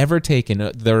has ever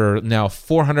taken, there are now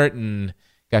 400 and,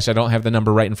 gosh, I don't have the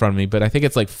number right in front of me, but I think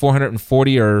it's like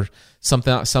 440 or some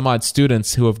odd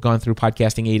students who have gone through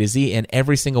Podcasting A to Z, and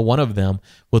every single one of them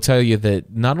will tell you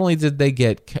that not only did they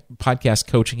get podcast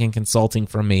coaching and consulting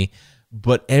from me,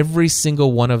 but every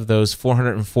single one of those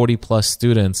 440 plus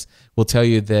students will tell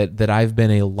you that I've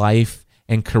been a life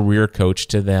and career coach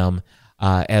to them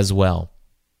as well.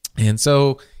 And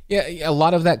so, yeah, a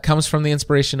lot of that comes from the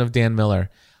inspiration of Dan Miller.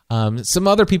 Some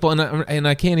other people, and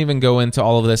I can't even go into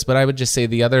all of this, but I would just say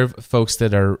the other folks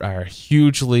that are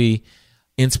hugely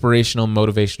inspirational,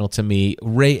 motivational to me.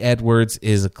 Ray Edwards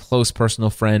is a close personal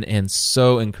friend and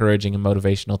so encouraging and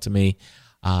motivational to me.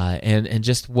 And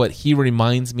just what he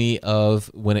reminds me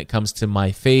of when it comes to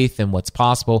my faith and what's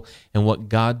possible and what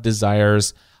God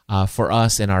desires for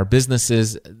us and our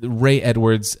businesses. Ray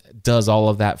Edwards does all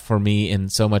of that for me and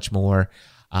so much more.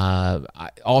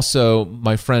 Also,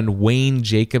 my friend Wayne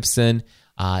Jacobson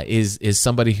is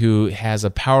somebody who has a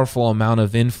powerful amount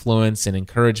of influence and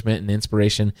encouragement and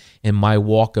inspiration in my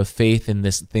walk of faith in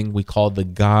this thing we call the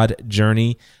God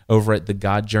Journey over at the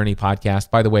God Journey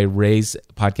podcast. By the way, Ray's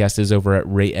podcast is over at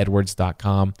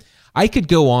rayedwards.com. I could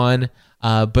go on,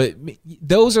 but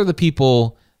those are the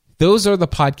people, those are the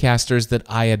podcasters that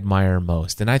I admire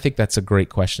most. And I think that's a great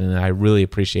question, and I really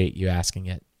appreciate you asking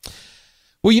it.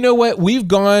 Well, you know what? We've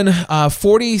gone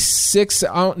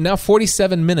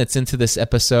 47 minutes into this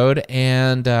episode,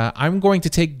 and I'm going to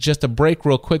take just a break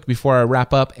real quick before I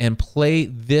wrap up and play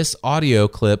this audio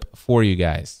clip for you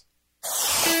guys.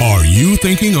 Are you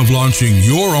thinking of launching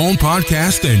your own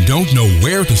podcast and don't know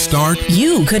where to start?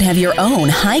 You could have your own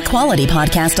high-quality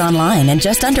podcast online in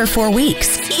just under 4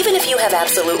 weeks, even if you have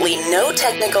absolutely no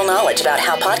technical knowledge about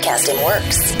how podcasting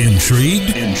works.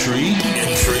 Intrigued?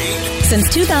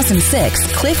 Since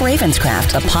 2006, Cliff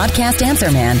Ravenscraft, a podcast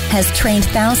answer man, has trained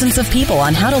thousands of people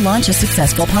on how to launch a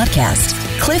successful podcast.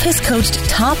 Cliff has coached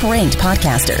top-ranked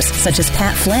podcasters such as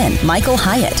Pat Flynn, Michael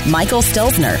Hyatt, Michael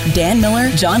Stelzner, Dan Miller,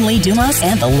 John Lee Dumas,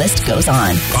 and the list goes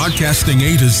on. Podcasting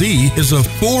A to Z is a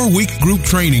 4-week group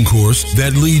training course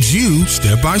that leads you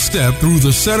step by step through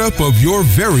the setup of your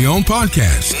very own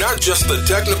podcast. Not just the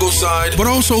technical side, but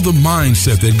also the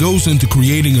mindset that goes into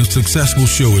creating a successful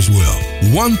show as well.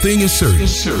 One thing is certain.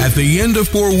 At the end of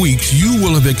 4 weeks, you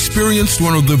will have experienced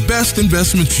one of the best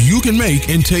investments you can make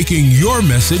in taking your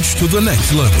message to the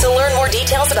next level. To learn more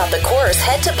details about the course,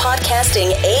 head to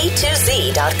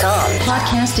podcastinga2z.com.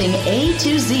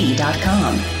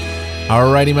 Podcastinga2z.com.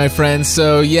 Alrighty, my friends.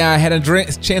 So yeah, I had a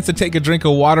chance to take a drink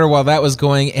of water while that was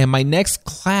going, and my next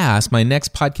class, my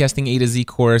next Podcasting A to Z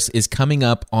course is coming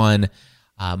up on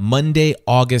Monday,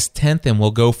 August 10th, and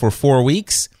we'll go for 4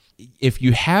 weeks. If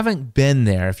you haven't been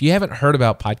there, if you haven't heard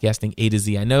about Podcasting A to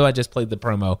Z, I know I just played the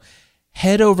promo,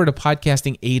 head over to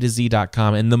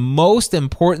podcastinga2z.com, and the most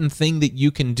important thing that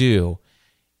you can do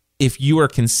if you are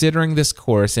considering this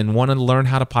course and want to learn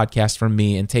how to podcast from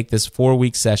me and take this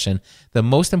 4-week session, the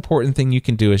most important thing you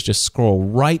can do is just scroll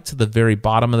right to the very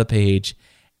bottom of the page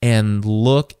and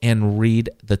look and read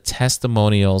the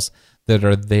testimonials that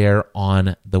are there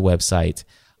on the website.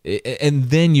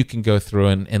 And then you can go through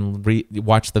and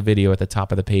watch the video at the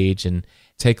top of the page and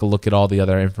take a look at all the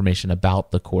other information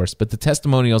about the course. But the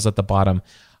testimonials at the bottom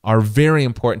are very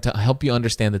important to help you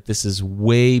understand that this is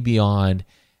way beyond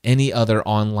any other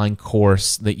online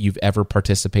course that you've ever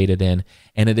participated in.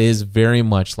 And it is very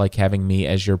much like having me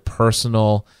as your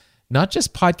personal, not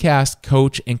just podcast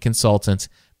coach and consultant,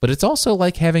 but it's also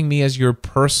like having me as your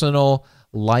personal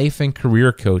life and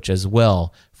career coach as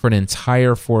well for an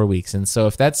entire 4 weeks. And so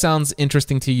if that sounds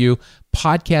interesting to you,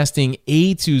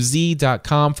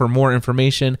 podcastinga2z.com for more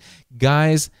information.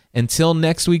 Guys, until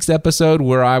next week's episode,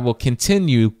 where I will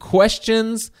continue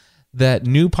questions that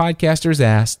new podcasters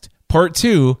asked, part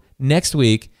 2 next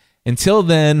week. Until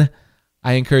then,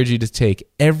 I encourage you to take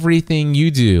everything you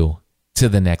do to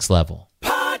the next level.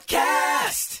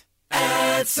 Podcast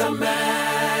Answer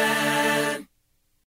Man.